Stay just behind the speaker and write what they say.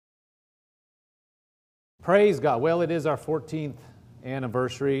Praise God. Well, it is our 14th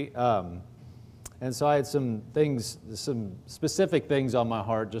anniversary, and so I had some specific things on my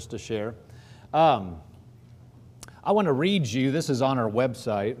heart just to share. I want to read you, this is on our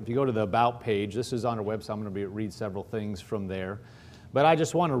website. If you go to the About page, this is on our website. I'm going to read several things from there. But I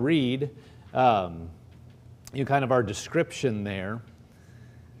just want to read kind of our description there.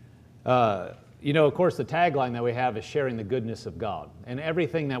 Of course, the tagline that we have is sharing the goodness of God. And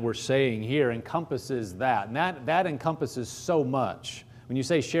everything that we're saying here encompasses that. And that encompasses so much. When you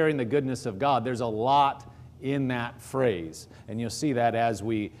say sharing the goodness of God, there's a lot in that phrase. And you'll see that as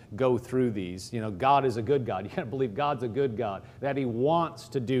we go through these. God is a good God. You got to believe God's a good God, that He wants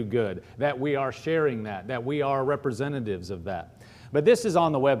to do good, that we are sharing that we are representatives of that. But this is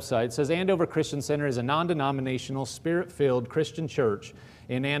on the website. It says, Andover Christian Center is a non-denominational, spirit-filled Christian church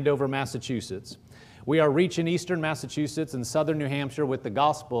in Andover, Massachusetts. We are reaching eastern Massachusetts and southern New Hampshire with the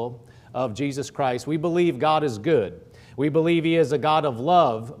gospel of Jesus Christ. We believe God is good. We believe He is a God of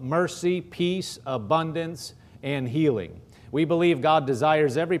love, mercy, peace, abundance, and healing. We believe God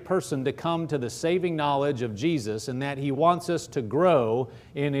desires every person to come to the saving knowledge of Jesus and that He wants us to grow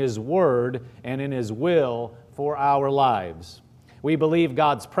in His Word and in His will for our lives. We believe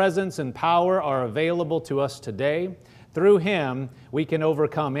God's presence and power are available to us today. Through Him, we can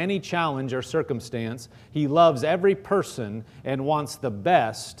overcome any challenge or circumstance. He loves every person and wants the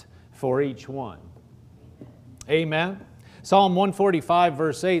best for each one. Amen. Psalm 145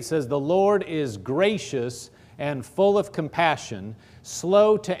 verse 8 says, The Lord is gracious and full of compassion,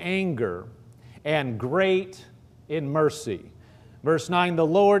 slow to anger, and great in mercy. Verse 9, The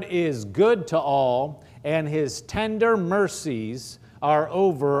Lord is good to all, and His tender mercies are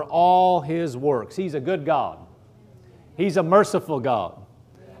over all His works. He's a good God. He's a merciful God.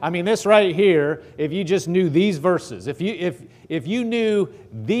 I mean, this right here, if you just knew these verses, if you knew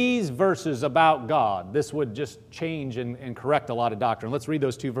these verses about God, this would just change and correct a lot of doctrine. Let's read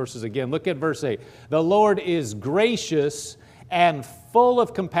those two verses again. Look at verse 8. The Lord is gracious and full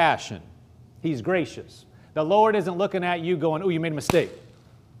of compassion. He's gracious. The Lord isn't looking at you going, oh, you made a mistake.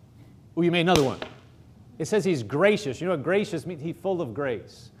 Oh, you made another one. It says He's gracious. You know what gracious means? He's full of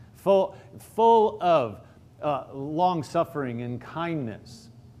grace, full of long-suffering and kindness.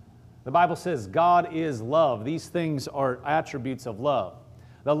 The Bible says God is love. These things are attributes of love.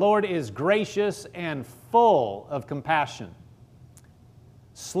 The Lord is gracious and full of compassion,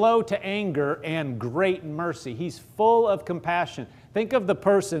 slow to anger and great mercy. He's full of compassion. Think of the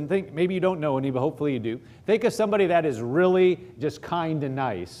person, maybe you don't know any, but hopefully you do. Think of somebody that is really just kind and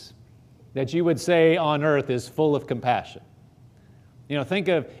nice, that you would say on earth is full of compassion. Think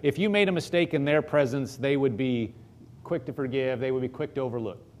of if you made a mistake in their presence, they would be quick to forgive, they would be quick to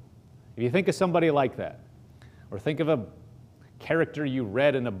overlook. If you think of somebody like that, or think of a character you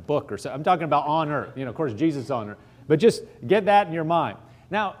read in a book or something, I'm talking about on earth, of course Jesus on earth, but just get that in your mind.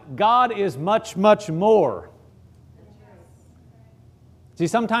 Now, God is much, much more. See,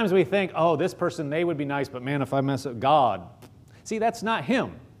 sometimes we think, oh, this person, they would be nice, but man, if I mess up, God. See, that's not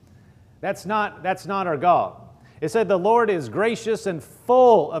Him. That's not our God. It said the Lord is gracious and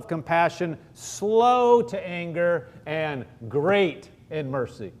full of compassion, slow to anger, and great in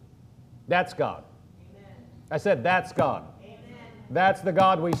mercy. That's God. Amen. I said that's God. Amen. That's the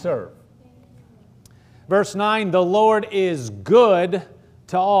God we serve. Verse 9, the Lord is good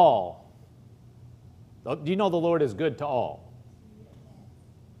to all. Do you know the Lord is good to all?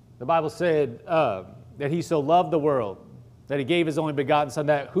 The Bible said that He so loved the world that He gave His only begotten Son,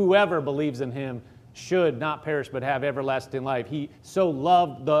 that whoever believes in Him should not perish but have everlasting life. He so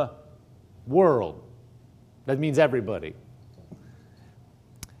loved the world. That means everybody.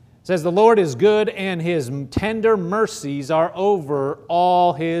 It says the Lord is good and His tender mercies are over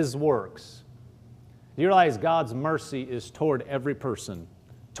all His works. You realize God's mercy is toward every person,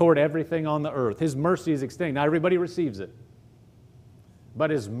 toward everything on the earth. His mercy is extended. Not everybody receives it. But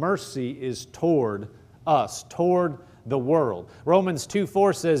His mercy is toward us, toward the world. Romans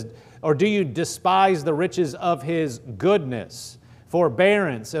 2:4 says, or do you despise the riches of His goodness,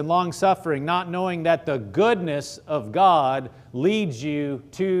 forbearance, and long-suffering, not knowing that the goodness of God leads you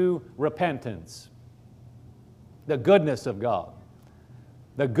to repentance? The goodness of God.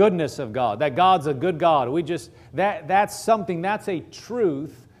 The goodness of God. That God's a good God. That's something, that's a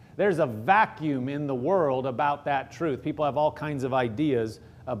truth. There's a vacuum in the world about that truth. People have all kinds of ideas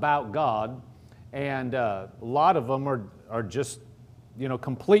about God, and a lot of them are just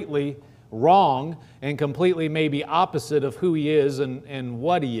completely wrong and completely maybe opposite of who He is and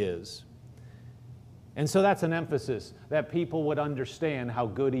what He is. And so that's an emphasis, that people would understand how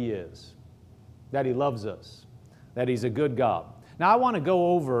good He is, that He loves us, that He's a good God. Now I want to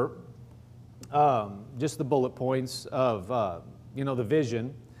go over just the bullet points of, the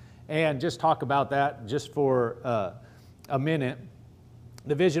vision, and just talk about that just for a minute.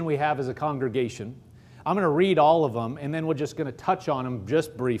 The vision we have as a congregation. I'm going to read all of them, and then we're just going to touch on them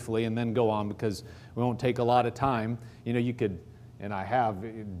just briefly and then go on because we won't take a lot of time. You could, and I have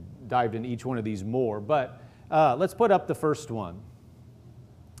dived into each one of these more, but let's put up the first one.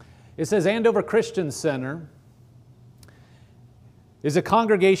 It says, Andover Christian Center is a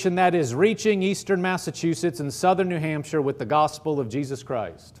congregation that is reaching eastern Massachusetts and southern New Hampshire with the gospel of Jesus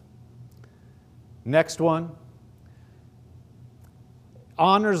Christ. Next one.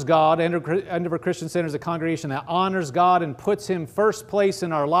 Honors God. Andover Christian Center is a congregation that honors God and puts Him first place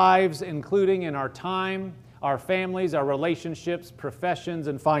in our lives, including in our time, our families, our relationships, professions,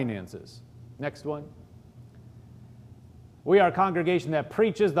 and finances. Next one. We are a congregation that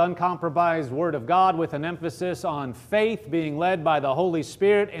preaches the uncompromised Word of God with an emphasis on faith being led by the Holy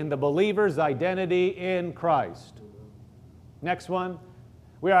Spirit and the believer's identity in Christ. Next one.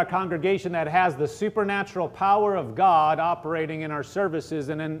 We are a congregation that has the supernatural power of God operating in our services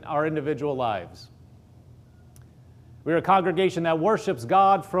and in our individual lives. We are a congregation that worships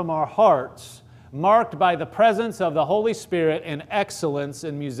God from our hearts, marked by the presence of the Holy Spirit and excellence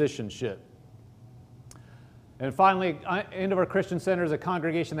in musicianship. And finally, Andover Christian Center is a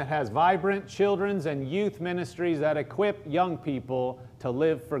congregation that has vibrant children's and youth ministries that equip young people to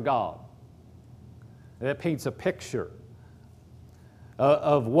live for God. That paints a picture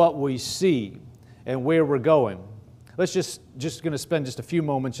of what we see and where we're going. Let's just going to spend just a few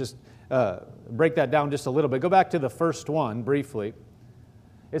moments, just break that down just a little bit. Go back to the first one briefly.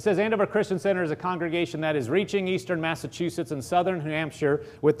 It says Andover Christian Center is a congregation that is reaching eastern Massachusetts and southern New Hampshire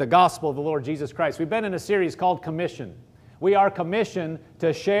with the gospel of the Lord Jesus Christ. We've been in a series called Commission. We are commissioned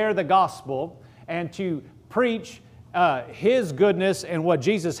to share the gospel and to preach His goodness and what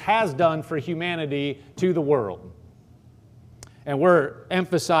Jesus has done for humanity to the world. And we're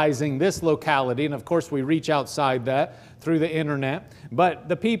emphasizing this locality, and of course we reach outside that through the internet. But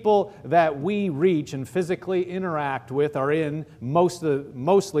the people that we reach and physically interact with are in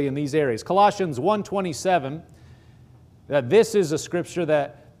mostly in these areas. Colossians 1:27, this is a scripture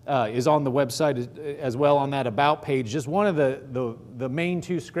that is on the website as well on that About page. Just one of the main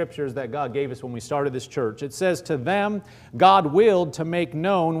two scriptures that God gave us when we started this church. It says, to them God willed to make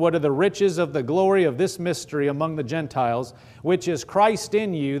known what are the riches of the glory of this mystery among the Gentiles, which is Christ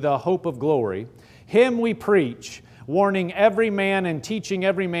in you, the hope of glory. Him we preach, warning every man and teaching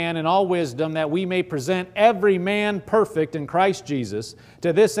every man in all wisdom, that we may present every man perfect in Christ Jesus.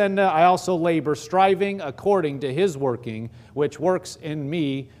 To this end I also labor, striving according to His working, which works in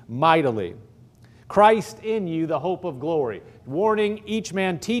me mightily. Christ in you, the hope of glory. Warning each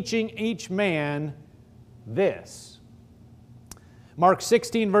man, teaching each man this. Mark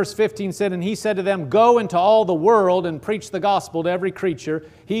 16, verse 15 said, and He said to them, go into all the world and preach the gospel to every creature.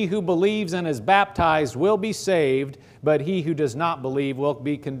 He who believes and is baptized will be saved, but he who does not believe will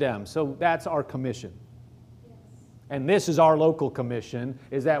be condemned. So that's our commission. And this is our local commission,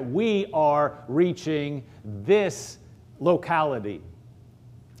 is that we are reaching this locality.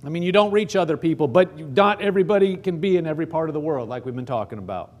 I mean, you don't reach other people, but not everybody can be in every part of the world like we've been talking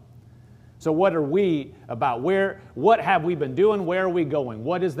about. So what are we about? What have we been doing? Where are we going?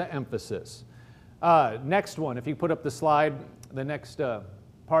 What is the emphasis? Next one, if you put up the slide, the next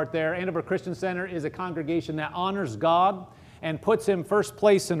part there. Andover Christian Center is a congregation that honors God and puts Him first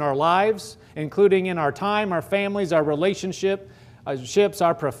place in our lives, including in our time, our families, our relationships,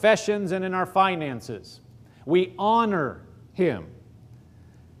 our professions, and in our finances. We honor Him.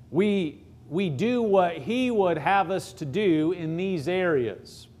 We do what He would have us to do in these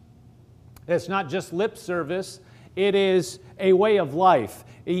areas. It's not just lip service, it is a way of life.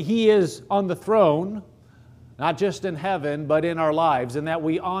 He is on the throne, not just in heaven, but in our lives, and that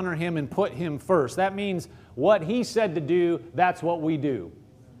we honor Him and put Him first. That means what He said to do, that's what we do.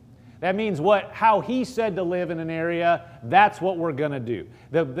 That means how He said to live in an area, that's what we're going to do.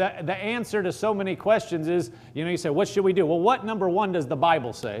 The answer to so many questions is, you say, what should we do? Well, what number one does the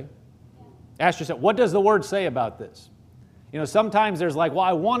Bible say? Ask yourself, what does the Word say about this? Sometimes there's like, well,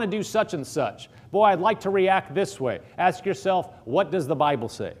 I want to do such and such. Boy, I'd like to react this way. Ask yourself, what does the Bible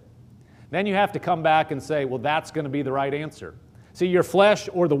say? Then you have to come back and say, well, that's going to be the right answer. See, your flesh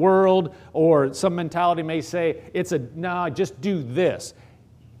or the world or some mentality may say, no, just do this.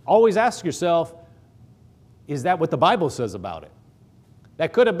 Always ask yourself, is that what the Bible says about it?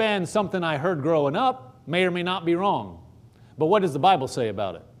 That could have been something I heard growing up, may or may not be wrong. But what does the Bible say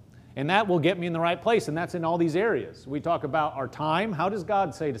about it? And that will get me in the right place, and that's in all these areas. We talk about our time. How does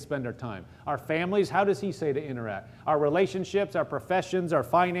God say to spend our time? Our families, how does He say to interact? Our relationships, our professions, our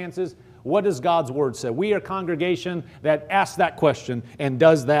finances. What does God's Word say? We are a congregation that asks that question and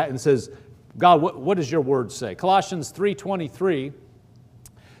does that and says, God, what does your Word say? Colossians 3:23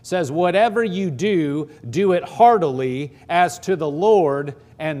 says, whatever you do, do it heartily as to the Lord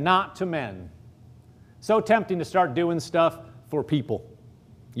and not to men. So tempting to start doing stuff for people.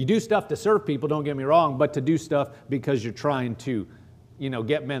 You do stuff to serve people, don't get me wrong, but to do stuff because you're trying to,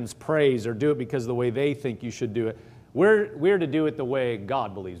 get men's praise or do it because of the way they think you should do it. We're to do it the way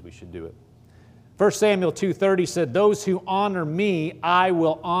God believes we should do it. 1 Samuel 2:30 said, those who honor me, I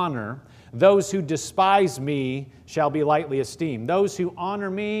will honor. Those who despise me shall be lightly esteemed. Those who honor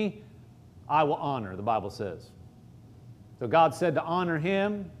me, I will honor, the Bible says. So God said to honor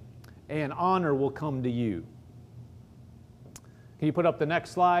Him, and honor will come to you. Can you put up the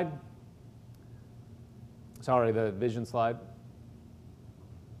next slide? Sorry, the vision slide.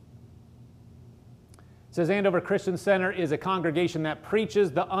 It says Andover Christian Center is a congregation that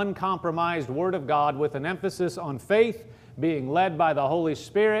preaches the uncompromised Word of God with an emphasis on faith, being led by the Holy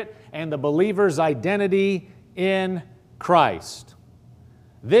Spirit, and the believer's identity in Christ.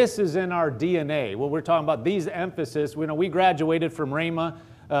 This is in our DNA. What we're talking about, these emphasis, we graduated from Rhema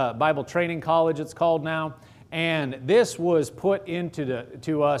Bible Training College, it's called now, and this was put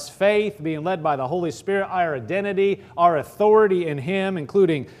to us, faith, being led by the Holy Spirit, our identity, our authority in Him,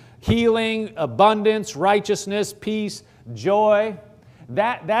 including healing, abundance, righteousness, peace, joy.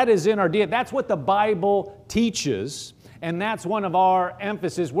 That is in our DNA. That's what the Bible teaches, and that's one of our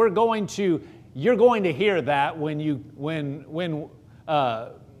emphasis. You're going to hear that when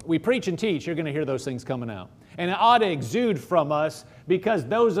we preach and teach. You're going to hear those things coming out, and it ought to exude from us because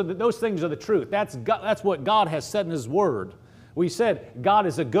those things are the truth. That's what God has said in His Word. We said God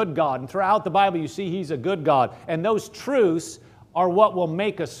is a good God, and throughout the Bible you see He's a good God, and those truths are what will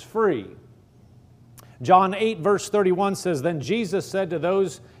make us free. John 8 verse 31 says, then Jesus said to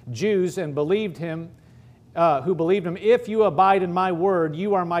those Jews and believed Him, who believed Him, if you abide in my word,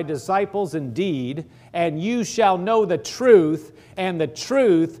 you are my disciples indeed, and you shall know the truth, and the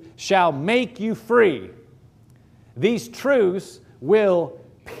truth shall make you free. These truths will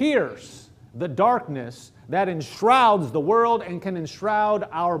pierce the darkness that enshrouds the world and can enshroud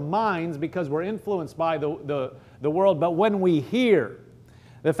our minds because we're influenced by the world. But when we hear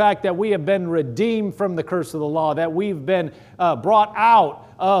the fact that we have been redeemed from the curse of the law, that we've been brought out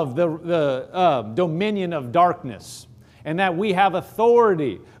of the dominion of darkness, and that we have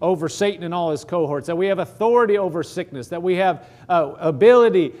authority over Satan and all his cohorts, that we have authority over sickness, that we have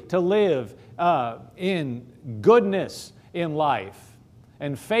ability to live in goodness in life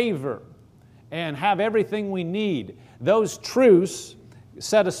and favor and have everything we need. Those truths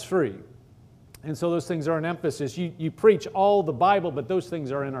set us free. And so those things are an emphasis. You preach all the Bible, but those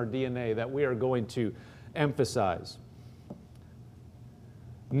things are in our DNA that we are going to emphasize.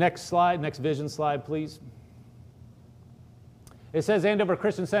 Next slide, next vision slide, please. It says Andover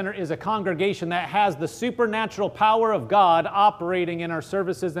Christian Center is a congregation that has the supernatural power of God operating in our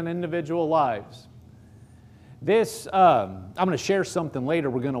services and individual lives. This, I'm going to share something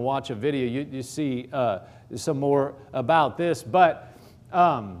later. We're going to watch a video. You see some more about this. But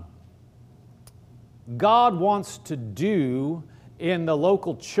God wants to do in the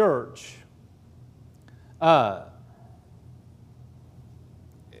local church,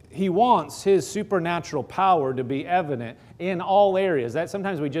 He wants His supernatural power to be evident in all areas. That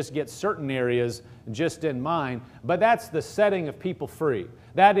sometimes we just get certain areas just in mind, but that's the setting of people free.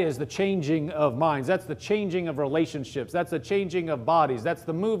 That is the changing of minds. That's the changing of relationships. That's the changing of bodies. That's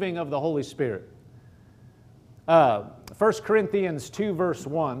the moving of the Holy Spirit. 1 Corinthians 2 verse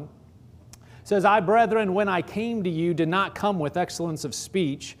 1 says, I, brethren, when I came to you, did not come with excellence of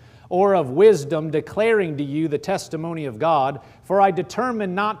speech or of wisdom, declaring to you the testimony of God, for I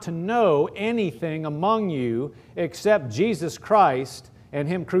determined not to know anything among you except Jesus Christ and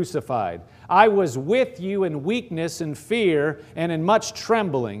Him crucified. I was with you in weakness and fear and in much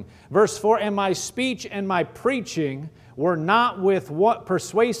trembling. Verse 4, and my speech and my preaching were not with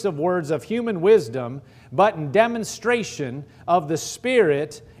persuasive words of human wisdom, but in demonstration of the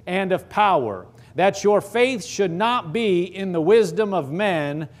Spirit and of power, that your faith should not be in the wisdom of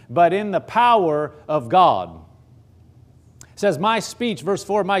men, but in the power of God. It says, my speech, verse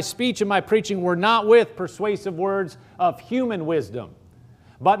 4, my speech and my preaching were not with persuasive words of human wisdom,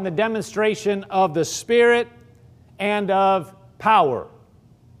 but in the demonstration of the Spirit and of power,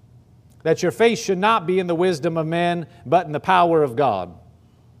 that your faith should not be in the wisdom of men, but in the power of God.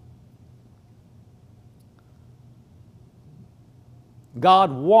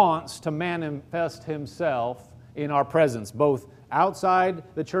 God wants to manifest Himself in our presence, both outside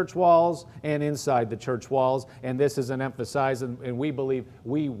the church walls and inside the church walls. And this is an emphasis, and we believe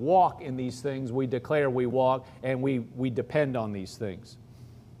we walk in these things. We declare we walk, and we depend on these things.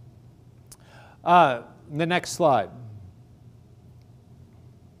 The next slide.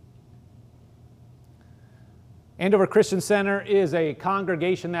 Andover Christian Center is a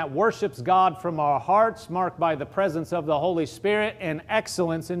congregation that worships God from our hearts, marked by the presence of the Holy Spirit and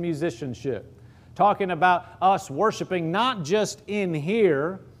excellence in musicianship. Talking about us worshiping not just in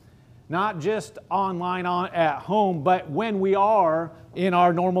here, not just online at home, but when we are in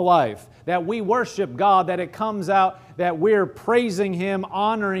our normal life. That we worship God, that it comes out that we're praising Him,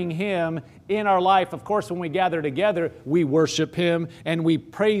 honoring Him in our life. Of course, when we gather together, we worship Him and we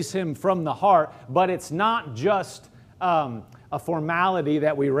praise Him from the heart, but it's not just a formality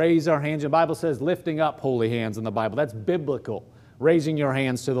that we raise our hands. The Bible says lifting up holy hands in the Bible. That's biblical, raising your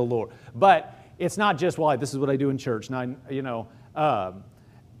hands to the Lord. But it's not just, well, this is what I do in church. And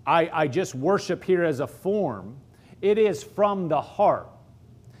I just worship here as a form. It is from the heart.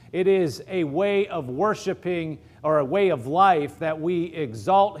 It is a way of worshiping, or a way of life that we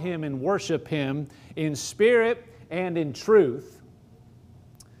exalt Him and worship Him in spirit and in truth.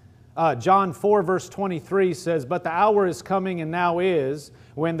 John 4 verse 23 says, "But the hour is coming, and now is,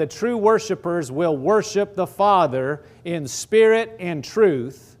 when the true worshipers will worship the Father in spirit and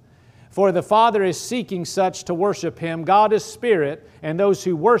truth. For the Father is seeking such to worship Him. God is spirit, and those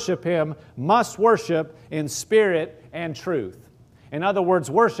who worship Him must worship in spirit and truth." In other words,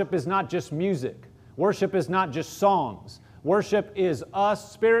 worship is not just music. Worship is not just songs. Worship is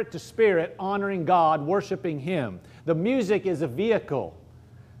us, spirit to spirit, honoring God, worshiping Him. The music is a vehicle.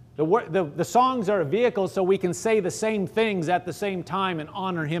 The songs are a vehicle so we can say the same things at the same time and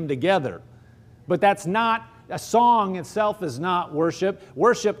honor Him together. But that's not, a song itself is not worship.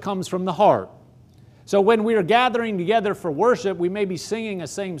 Worship comes from the heart. So when we are gathering together for worship, we may be singing a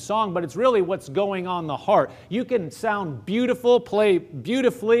same song, but it's really what's going on in the heart. You can sound beautiful, play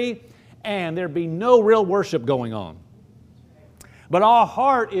beautifully, and there be no real worship going on. But our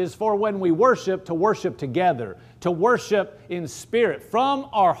heart is for when we worship, to worship together, to worship in spirit, from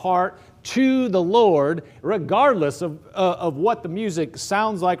our heart to the Lord, regardless of what the music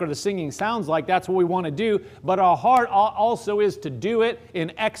sounds like or the singing sounds like. That's what we want to do. But our heart also is to do it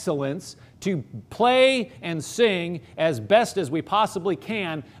in excellence, to play and sing as best as we possibly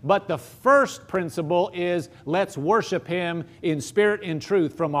can. But the first principle is let's worship Him in spirit and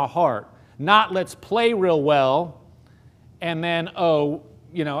truth from our heart. Not let's play real well and then,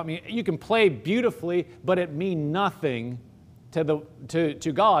 you can play beautifully, but it mean nothing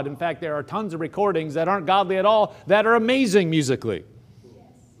to God. In fact, there are tons of recordings that aren't godly at all that are amazing musically.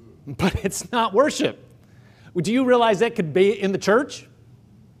 Yes. But it's not worship. Do you realize that could be in the church?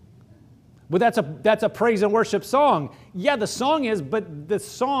 Well, that's a praise and worship song. Yeah, the song is, but the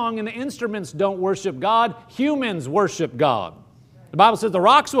song and the instruments don't worship God. Humans worship God. The Bible says the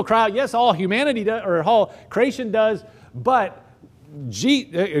rocks will cry out. Yes, all humanity does, or all creation does, but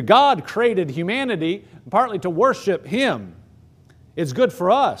God created humanity partly to worship Him. It's good for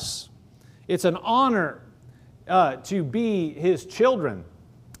us. It's an honor to be His children.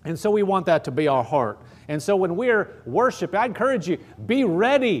 And so we want that to be our heart. And so when we're worshiping, I encourage you, be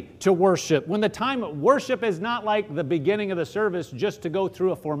ready to worship. When the time, worship is not like the beginning of the service just to go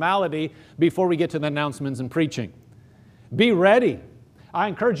through a formality before we get to the announcements and preaching. Be ready. I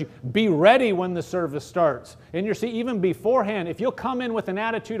encourage you, be ready when the service starts. And you see, even beforehand, if you'll come in with an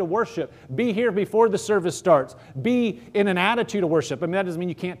attitude of worship, be here before the service starts. Be in an attitude of worship. I mean, that doesn't mean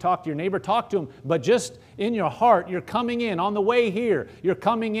you can't talk to your neighbor, talk to him, but just in your heart, you're coming in on the way here. You're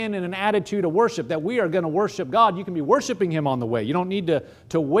coming in an attitude of worship that we are going to worship God. You can be worshiping Him on the way. You don't need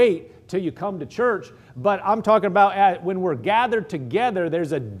to wait till you come to church. But I'm talking about when we're gathered together,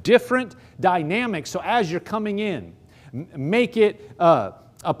 there's a different dynamic. So as you're coming in, make it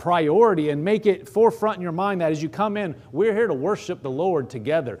a priority and make it forefront in your mind that as you come in, we're here to worship the Lord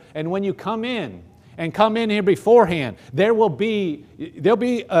together. And when you come in here beforehand, there'll be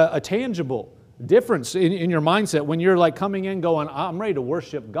a tangible difference in your mindset when you're like coming in going, I'm ready to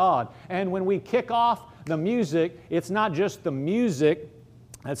worship God. And when we kick off the music, it's not just the music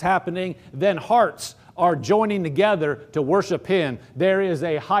that's happening, then hearts are joining together to worship Him. There is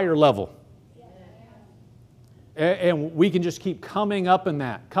a higher level. And we can just keep coming up in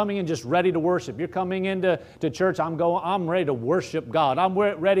that, coming in just ready to worship. You're coming into church, I'm ready to worship God. I'm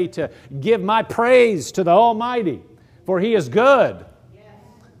ready to give my praise to the Almighty, for He is good. Yes.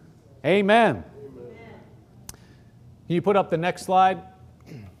 Amen. Can you put up the next slide?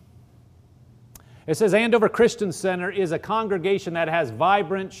 It says Andover Christian Center is a congregation that has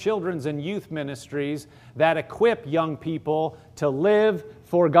vibrant children's and youth ministries that equip young people to live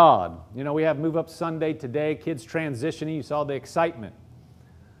for God. You know, we have Move Up Sunday today, kids transitioning. You saw the excitement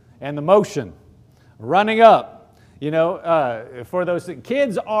and the motion, running up. You know, for those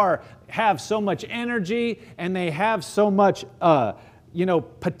kids have so much energy and they have so much,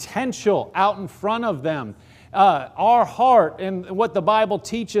 potential out in front of them. Our heart and what the Bible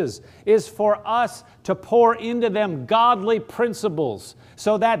teaches is for us to pour into them godly principles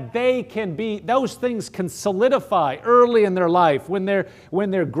so that those things can solidify early in their life when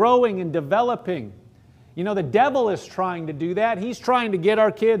they're growing and developing. You know, the devil is trying to do that. He's trying to get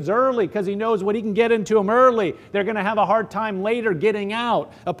our kids early because he knows when he can get into them early, they're going to have a hard time later getting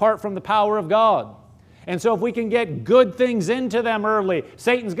out apart from the power of God. And so if we can get good things into them early,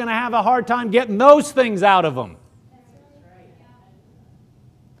 Satan's going to have a hard time getting those things out of them.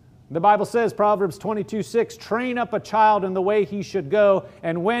 The Bible says, Proverbs 22:6, train up a child in the way he should go,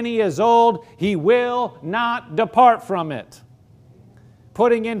 and when he is old, he will not depart from it.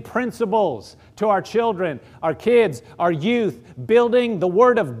 Putting in principles to our children, our kids, our youth, building the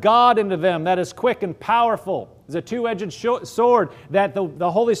Word of God into them that is quick and powerful. It's a two-edged sword that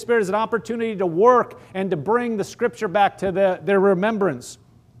the Holy Spirit is an opportunity to work and to bring the Scripture back to their remembrance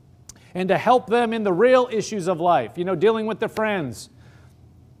and to help them in the real issues of life, you know, dealing with their friends,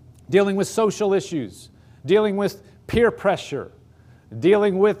 dealing with social issues, dealing with peer pressure,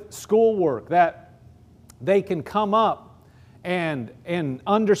 dealing with schoolwork, that they can come up and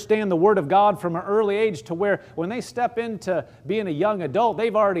understand the Word of God from an early age to where when they step into being a young adult,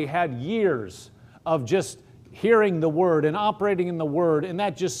 they've already had years of just hearing the Word and operating in the Word, and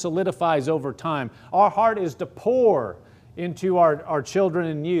that just solidifies over time. Our heart is to pour into our children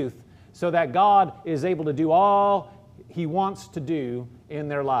and youth so that God is able to do all He wants to do in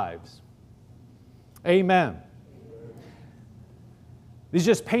their lives. Amen. These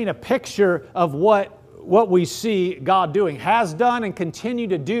just paint a picture of what we see God doing, has done and continue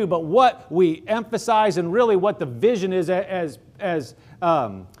to do, but what we emphasize and really what the vision is as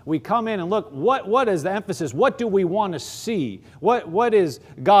we come in and look, what is the emphasis? What do we want to see? What is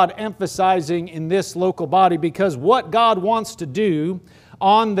God emphasizing in this local body? Because what God wants to do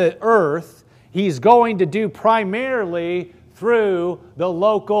on the earth, He's going to do primarily through the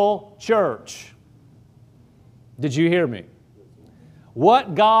local church. Did you hear me?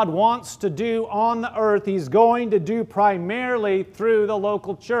 What God wants to do on the earth, He's going to do primarily through the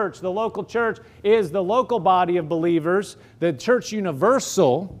local church. The local church is the local body of believers. The church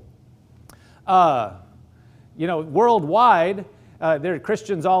universal, worldwide, there are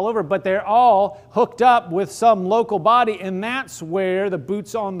Christians all over, but they're all hooked up with some local body, and that's where the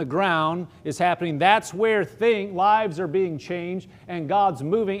boots on the ground is happening. That's where lives are being changed, and God's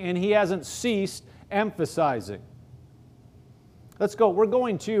moving, and He hasn't ceased emphasizing. Let's go. We're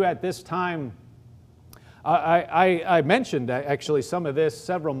going to, at this time, I mentioned actually some of this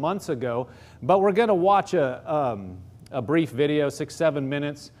several months ago, but we're going to watch a brief video, 6-7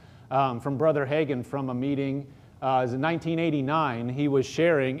 minutes, from Brother Hagin from a meeting. It was in 1989. He was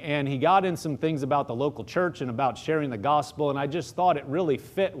sharing, and he got in some things about the local church and about sharing the gospel, and I just thought it really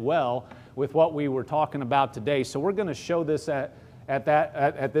fit well with what we were talking about today. So we're going to show this at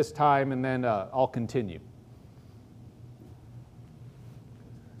this time, and then I'll continue.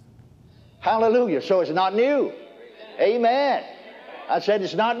 Hallelujah. So it's not new. Amen. I said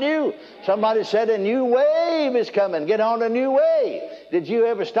it's not new. Somebody said a new wave is coming. Get on a new wave. Did you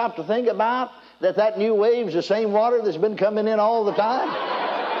ever stop to think about that new wave is the same water that's been coming in all the time?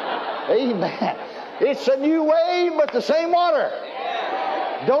 Amen. It's a new wave, but the same water.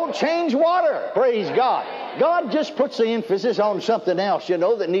 Don't change water. Praise God. God just puts the emphasis on something else,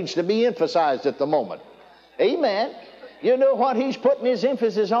 that needs to be emphasized at the moment. Amen. You know what He's putting His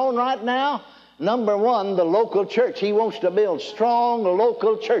emphasis on right now? Number one, the local church. He wants to build strong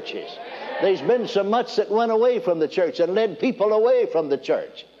local churches. There's been so much that went away from the church and led people away from the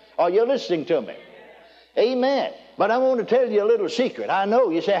church. Are you listening to me? Amen. But I want to tell you a little secret. I know.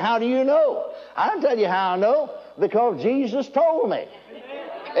 You say, how do you know? I'll tell you how I know. Because Jesus told me.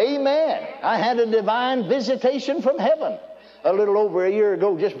 Amen. I had a divine visitation from heaven a little over a year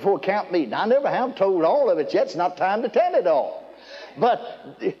ago, just before camp meeting. I never have told all of it yet. It's not time to tell it all.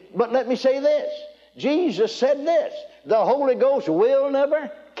 But let me say this. Jesus said this. The Holy Ghost will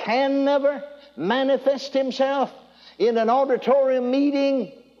never, can never manifest Himself in an auditorium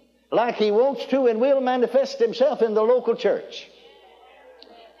meeting like He wants to, and will manifest Himself in the local church.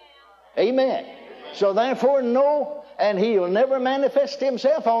 Amen. So therefore, no, and He'll never manifest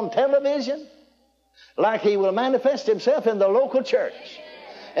Himself on television like He will manifest Himself in the local church.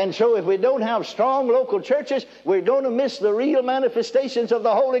 And so if we don't have strong local churches, we're going to miss the real manifestations of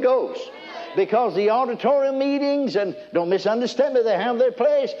the Holy Ghost. Because the auditorium meetings, and don't misunderstand me, they have their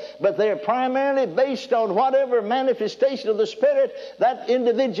place, but they're primarily based on whatever manifestation of the Spirit that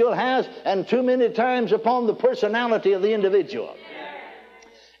individual has, and too many times upon the personality of the individual.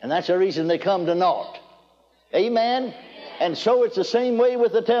 And that's the reason they come to naught. Amen? And so it's the same way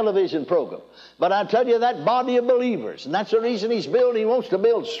with the television program. But I tell you, that body of believers, and that's the reason he wants to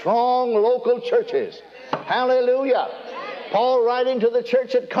build strong local churches. Hallelujah. Paul writing to the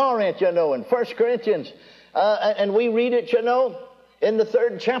church at Corinth, in 1 Corinthians, and we read it, in the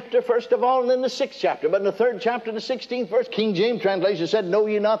 3rd chapter, first of all, and then the 6th chapter. But in the 3rd chapter, the 16th verse, King James translation said, "Know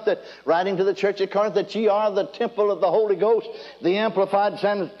ye not that," writing to the church at Corinth, "that ye are the temple of the Holy Ghost?" The Amplified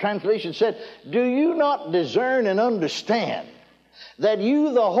translation said, "Do you not discern and understand that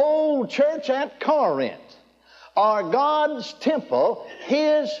you, the whole church at Corinth, are God's temple,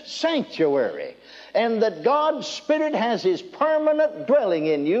 His sanctuary, and that God's Spirit has His permanent dwelling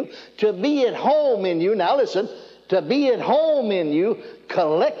in you, to be at home in you." Now listen, to be at home in you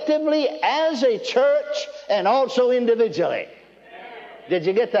collectively as a church and also individually. Did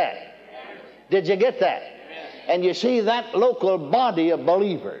you get that? Did you get that? And you see that local body of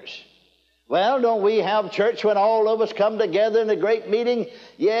believers. Well, don't we have church when all of us come together in a great meeting?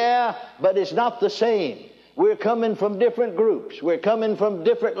 Yeah, but it's not the same. We're coming from different groups. We're coming from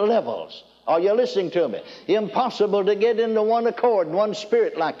different levels. Are you listening to me? Impossible to get into one accord, one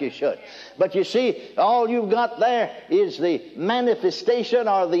spirit like you should. But you see, all you've got there is the manifestation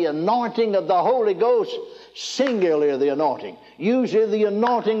or the anointing of the Holy Ghost, singular the anointing. Usually the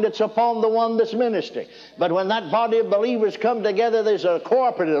anointing that's upon the one that's ministering. But when that body of believers come together, there's a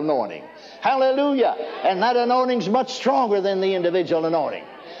cooperative anointing. Hallelujah. And that anointing's much stronger than the individual anointing.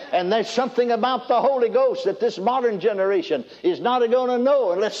 And there's something about the Holy Ghost that this modern generation is not going to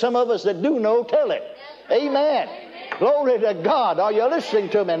know unless some of us that do know tell it. Amen. Glory to God. Are you listening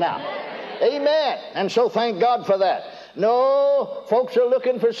to me now? Amen. And so thank God for that. No, folks are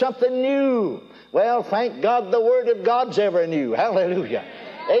looking for something new. Well, thank God the Word of God's ever new. Hallelujah.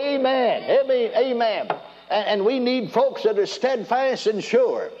 Amen. Amen. And we need folks that are steadfast and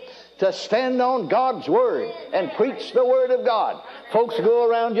sure to stand on God's Word and preach the Word of God. Folks go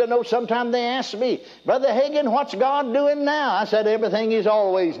around, sometimes they ask me, "Brother Hagin, what's God doing now?" I said, everything He's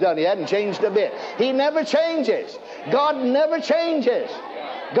always done. He hadn't changed a bit. He never changes. God never changes.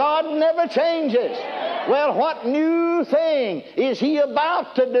 God never changes. Well, what new thing is He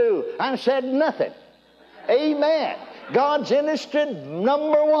about to do? I said, nothing. Amen. God's interested,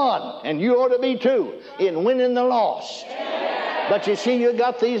 number one, and you ought to be too, in winning the lost. But you see, you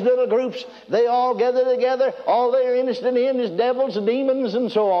got these little groups, they all gather together, all they're interested in is devils and demons and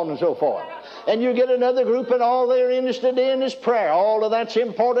so on and so forth. And you get another group and all they're interested in is prayer. All of that's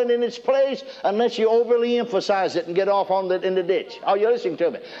important in its place unless you overly emphasize it and get off on in the ditch. Are you listening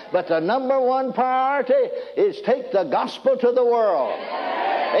to me? But the number one priority is take the gospel to the world.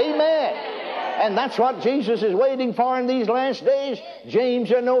 Amen. And that's what Jesus is waiting for in these last days.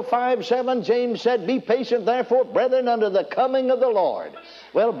 James, 5:7, James said, "Be patient, therefore, brethren, unto the coming of the Lord."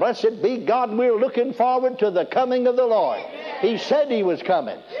 Well, blessed be God, we're looking forward to the coming of the Lord. He said He was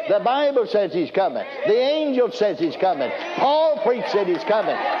coming. The Bible says He's coming. The angel says He's coming. Paul preached that He's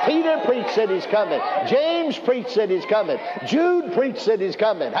coming. Peter preached that He's coming. James preached that He's coming. Jude preached that He's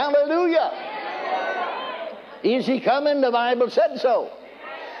coming. Hallelujah. Is He coming? The Bible said so.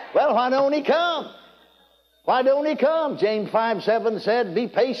 Well, why don't He come? Why don't He come? James 5:7 said, "Be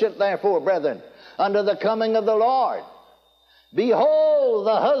patient, therefore, brethren, unto the coming of the Lord. Behold,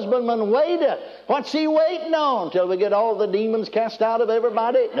 the husbandman waiteth." What's he waiting on? Till we get all the demons cast out of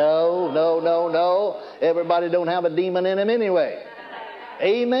everybody? No. Everybody don't have a demon in him anyway.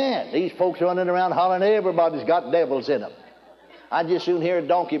 Amen. These folks running around hollering, everybody's got devils in them. I'd just soon hear a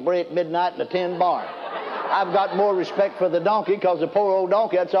donkey bray at midnight in a tin barn. I've got more respect for the donkey because the poor old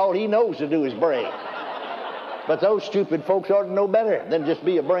donkey, that's all he knows to do is bray. But those stupid folks ought to know better than just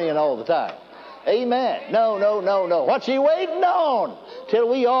be a braying all the time. Amen. No. What's He waiting on? Till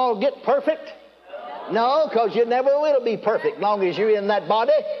we all get perfect? No, because you never will be perfect long as you're in that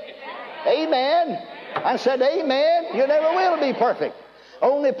body. Amen. I said amen. You never will be perfect.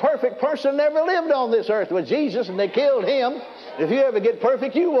 Only perfect person never lived on this earth was Jesus, and they killed Him. If you ever get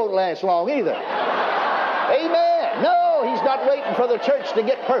perfect, you won't last long either. Amen. No, He's not waiting for the church to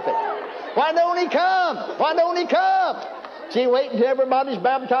get perfect. Why don't He come? Why don't He come? Is He waiting till everybody's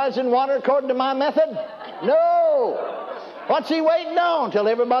baptized in water according to my method? No. What's He waiting on? Till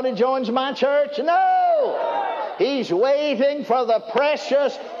everybody joins my church? No. He's waiting for the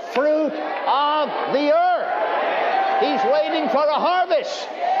precious fruit of the earth. He's waiting for a harvest.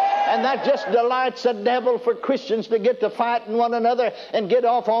 And that just delights the devil for Christians to get to fighting one another and get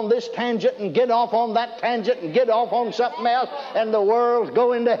off on this tangent and get off on that tangent and get off on something else, and the world's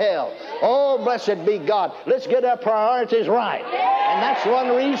going to hell. Oh, blessed be God. Let's get our priorities right. And that's one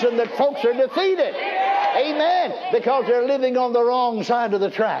reason that folks are defeated. Amen. Because they're living on the wrong side of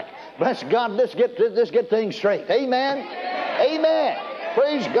the track. Bless God. Let's get things straight. Amen. Amen.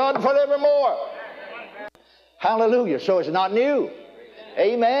 Praise God forevermore. Hallelujah. So it's not new.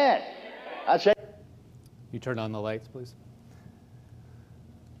 Amen. I say. You turn on the lights, please.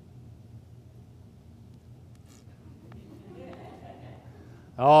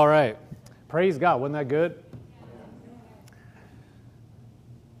 All right. Praise God. Wasn't that good?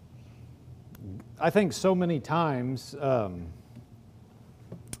 I think so many times,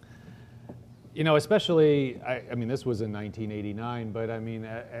 especially, I mean, this was in 1989, but I mean,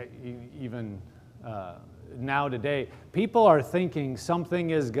 even now today, people are thinking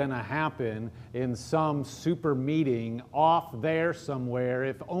something is going to happen in some super meeting off there somewhere.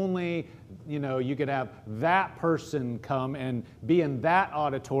 If only, you could have that person come and be in that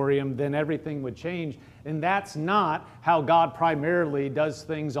auditorium, then everything would change. And that's not how God primarily does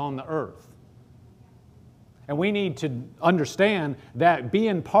things on the earth. And we need to understand that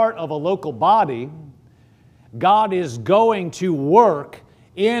being part of a local body, God is going to work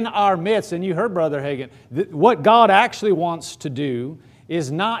in our midst. And you heard Brother Hagin, what God actually wants to do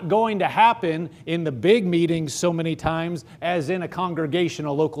is not going to happen in the big meetings so many times as in a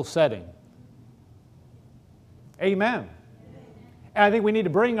congregational local setting. Amen. And I think we need to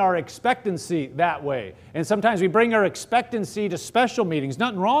bring our expectancy that way. And sometimes we bring our expectancy to special meetings.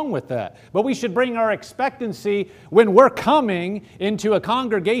 Nothing wrong with that. But we should bring our expectancy when we're coming into a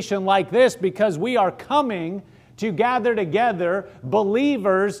congregation like this, because we are coming to gather together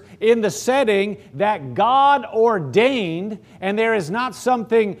believers in the setting that God ordained, and there is not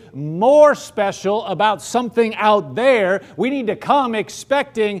something more special about something out there. We need to come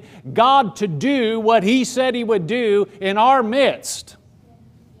expecting God to do what He said He would do in our midst.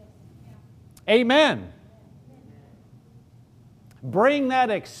 Amen. Bring that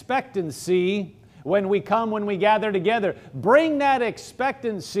expectancy when we come, when we gather together. Bring that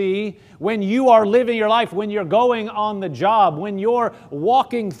expectancy when you are living your life, when you're going on the job, when you're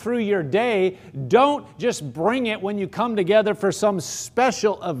walking through your day. Don't just bring it when you come together for some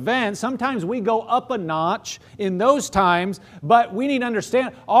special event. Sometimes we go up a notch in those times, but we need to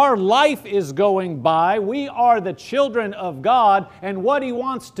understand our life is going by. We are the children of God, and what He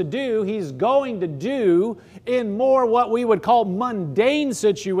wants to do, He's going to do in more what we would call mundane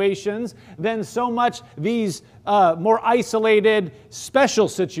situations than so much these more isolated, special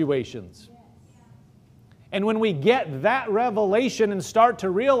situations. And when we get that revelation and start to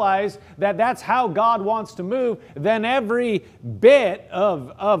realize that that's how God wants to move, then every bit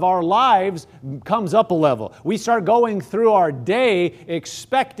of our lives comes up a level. We start going through our day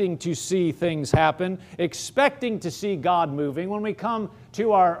expecting to see things happen, expecting to see God moving. When we come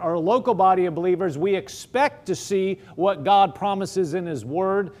to our local body of believers, we expect to see what God promises in His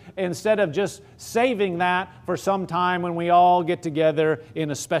Word, instead of just saving that for some time when we all get together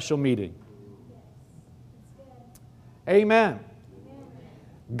in a special meeting. Amen.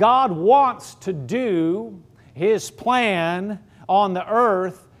 God wants to do His plan on the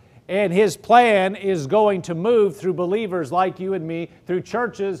earth, and His plan is going to move through believers like you and me, through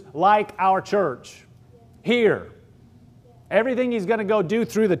churches like our church here. Everything He's going to go do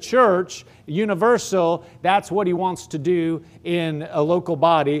through the church, universal, that's what He wants to do in a local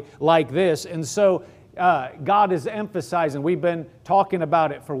body like this. And so God is emphasizing, we've been talking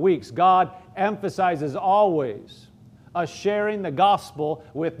about it for weeks, God emphasizes always us sharing the gospel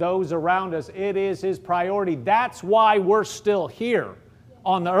with those around us. It is His priority. That's why we're still here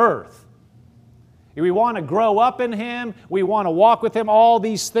on the earth. We want to grow up in Him. We want to walk with Him. All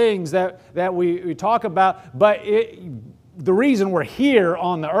these things that we talk about. But the reason we're here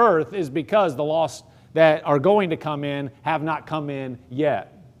on the earth is because the lost that are going to come in have not come in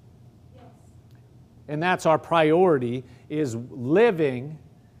yet. And that's our priority, is living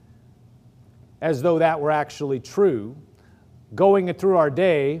as though that were actually true, going through our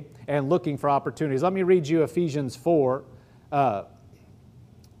day and looking for opportunities. Let me read you Ephesians 4,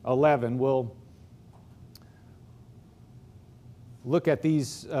 11. We'll look at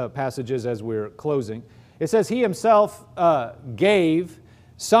these passages as we're closing. It says, He Himself gave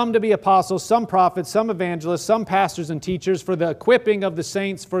some to be apostles, some prophets, some evangelists, some pastors and teachers for the equipping of the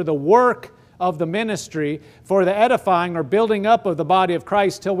saints, for the work of the ministry for the edifying or building up of the body of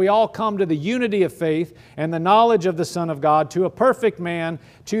Christ till we all come to the unity of faith and the knowledge of the Son of God, to a perfect man,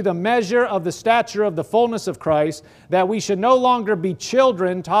 to the measure of the stature of the fullness of Christ, that we should no longer be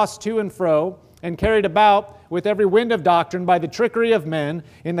children tossed to and fro and carried about with every wind of doctrine by the trickery of men,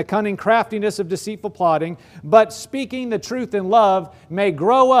 in the cunning craftiness of deceitful plotting, but speaking the truth in love, may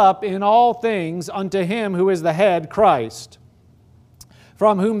grow up in all things unto Him who is the head, Christ,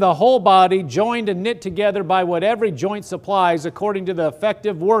 from whom the whole body, joined and knit together by what every joint supplies, according to the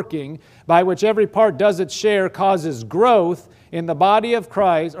effective working by which every part does its share, causes growth in the body of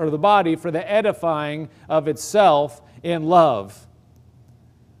Christ, or the body, for the edifying of itself in love.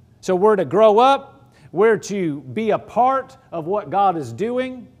 So we're to grow up, we're to be a part of what God is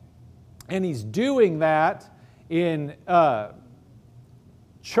doing, and He's doing that in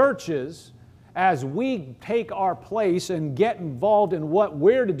churches as we take our place and get involved in what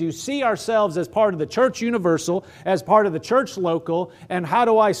we're to do, see ourselves as part of the church universal, as part of the church local, and how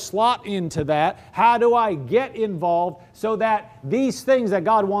do I slot into that? How do I get involved so that these things that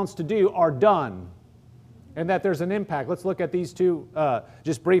God wants to do are done? And that there's an impact. Let's look at these two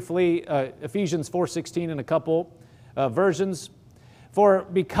just briefly. Ephesians 4:16 in a couple versions. For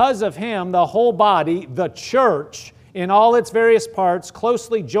because of Him, the whole body, the church, in all its various parts,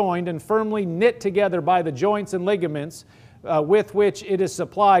 closely joined and firmly knit together by the joints and ligaments with which it is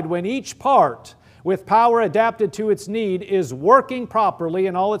supplied, when each part, with power adapted to its need, is working properly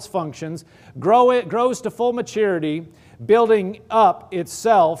in all its functions, grows to full maturity, building up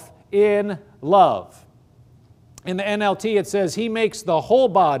itself in love. In the NLT it says, He makes the whole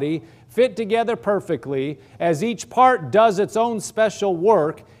body fit together perfectly. As each part does its own special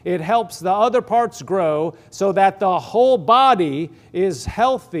work, it helps the other parts grow so that the whole body is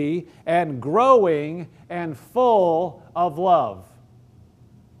healthy and growing and full of love.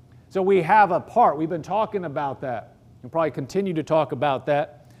 So we have a part. We've been talking about that. We'll probably continue to talk about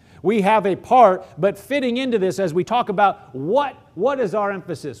that. We have a part, but fitting into this as we talk about what is our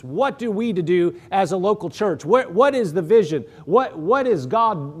emphasis? What do we to do as a local church? What is the vision? What is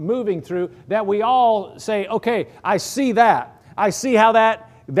God moving through that we all say, okay, I see that. I see how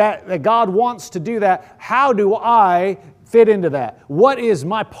that God wants to do that. How do I fit into that? What is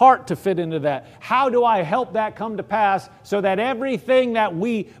my part to fit into that? How do I help that come to pass so that everything that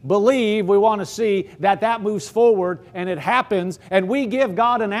we believe we want to see, that moves forward and it happens, and we give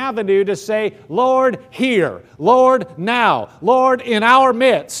God an avenue to say, Lord, here. Lord, now. Lord, in our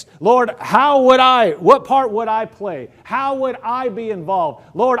midst. Lord, what part would I play? How would I be involved?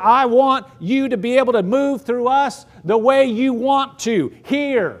 Lord, I want You to be able to move through us the way You want to,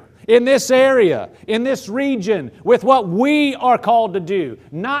 here, in this area, in this region, with what we are called to do.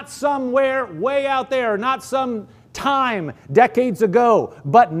 Not somewhere way out there, not some time decades ago,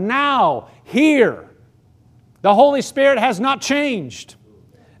 but now, here. The Holy Spirit has not changed.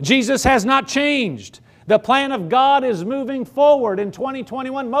 Jesus has not changed. The plan of God is moving forward in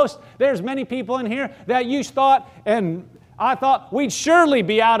 2021. There's many people in here that you thought, and I thought, we'd surely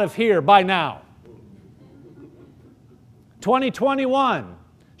be out of here by now. 2021.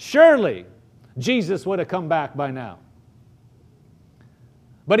 Surely Jesus would have come back by now.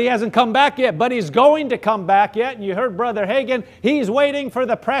 But He hasn't come back yet, but He's going to come back yet. And you heard Brother Hagin, he's waiting for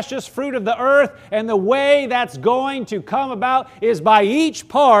the precious fruit of the earth, and the way that's going to come about is by each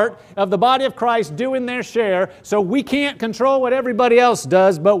part of the body of Christ doing their share. So we can't control what everybody else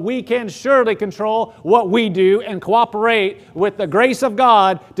does, but we can surely control what we do and cooperate with the grace of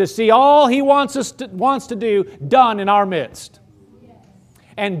God to see all He wants to do done in our midst.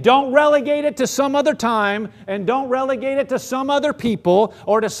 And don't relegate it to some other time, and don't relegate it to some other people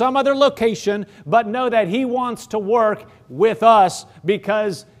or to some other location, but know that He wants to work with us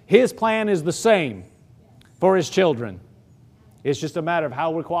because His plan is the same for His children. It's just a matter of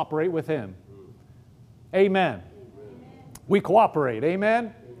how we cooperate with Him. Amen. We cooperate.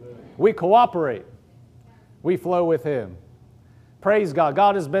 Amen. We cooperate. We flow with Him. Praise God.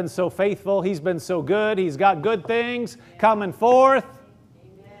 God has been so faithful. He's been so good. He's got good things coming forth.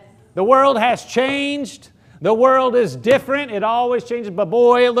 The world has changed. The world is different. It always changes. But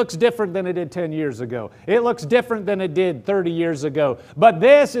boy, it looks different than it did 10 years ago. It looks different than it did 30 years ago. But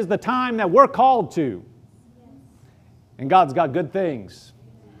this is the time that we're called to. And God's got good things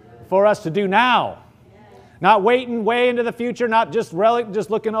for us to do now. Not waiting way into the future, not just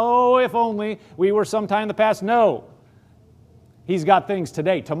looking, oh, if only we were sometime in the past. No. He's got things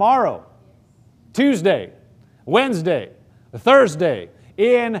today, tomorrow, Tuesday, Wednesday, Thursday,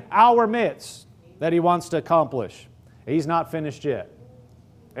 in our midst that He wants to accomplish. He's not finished yet.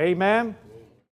 Amen.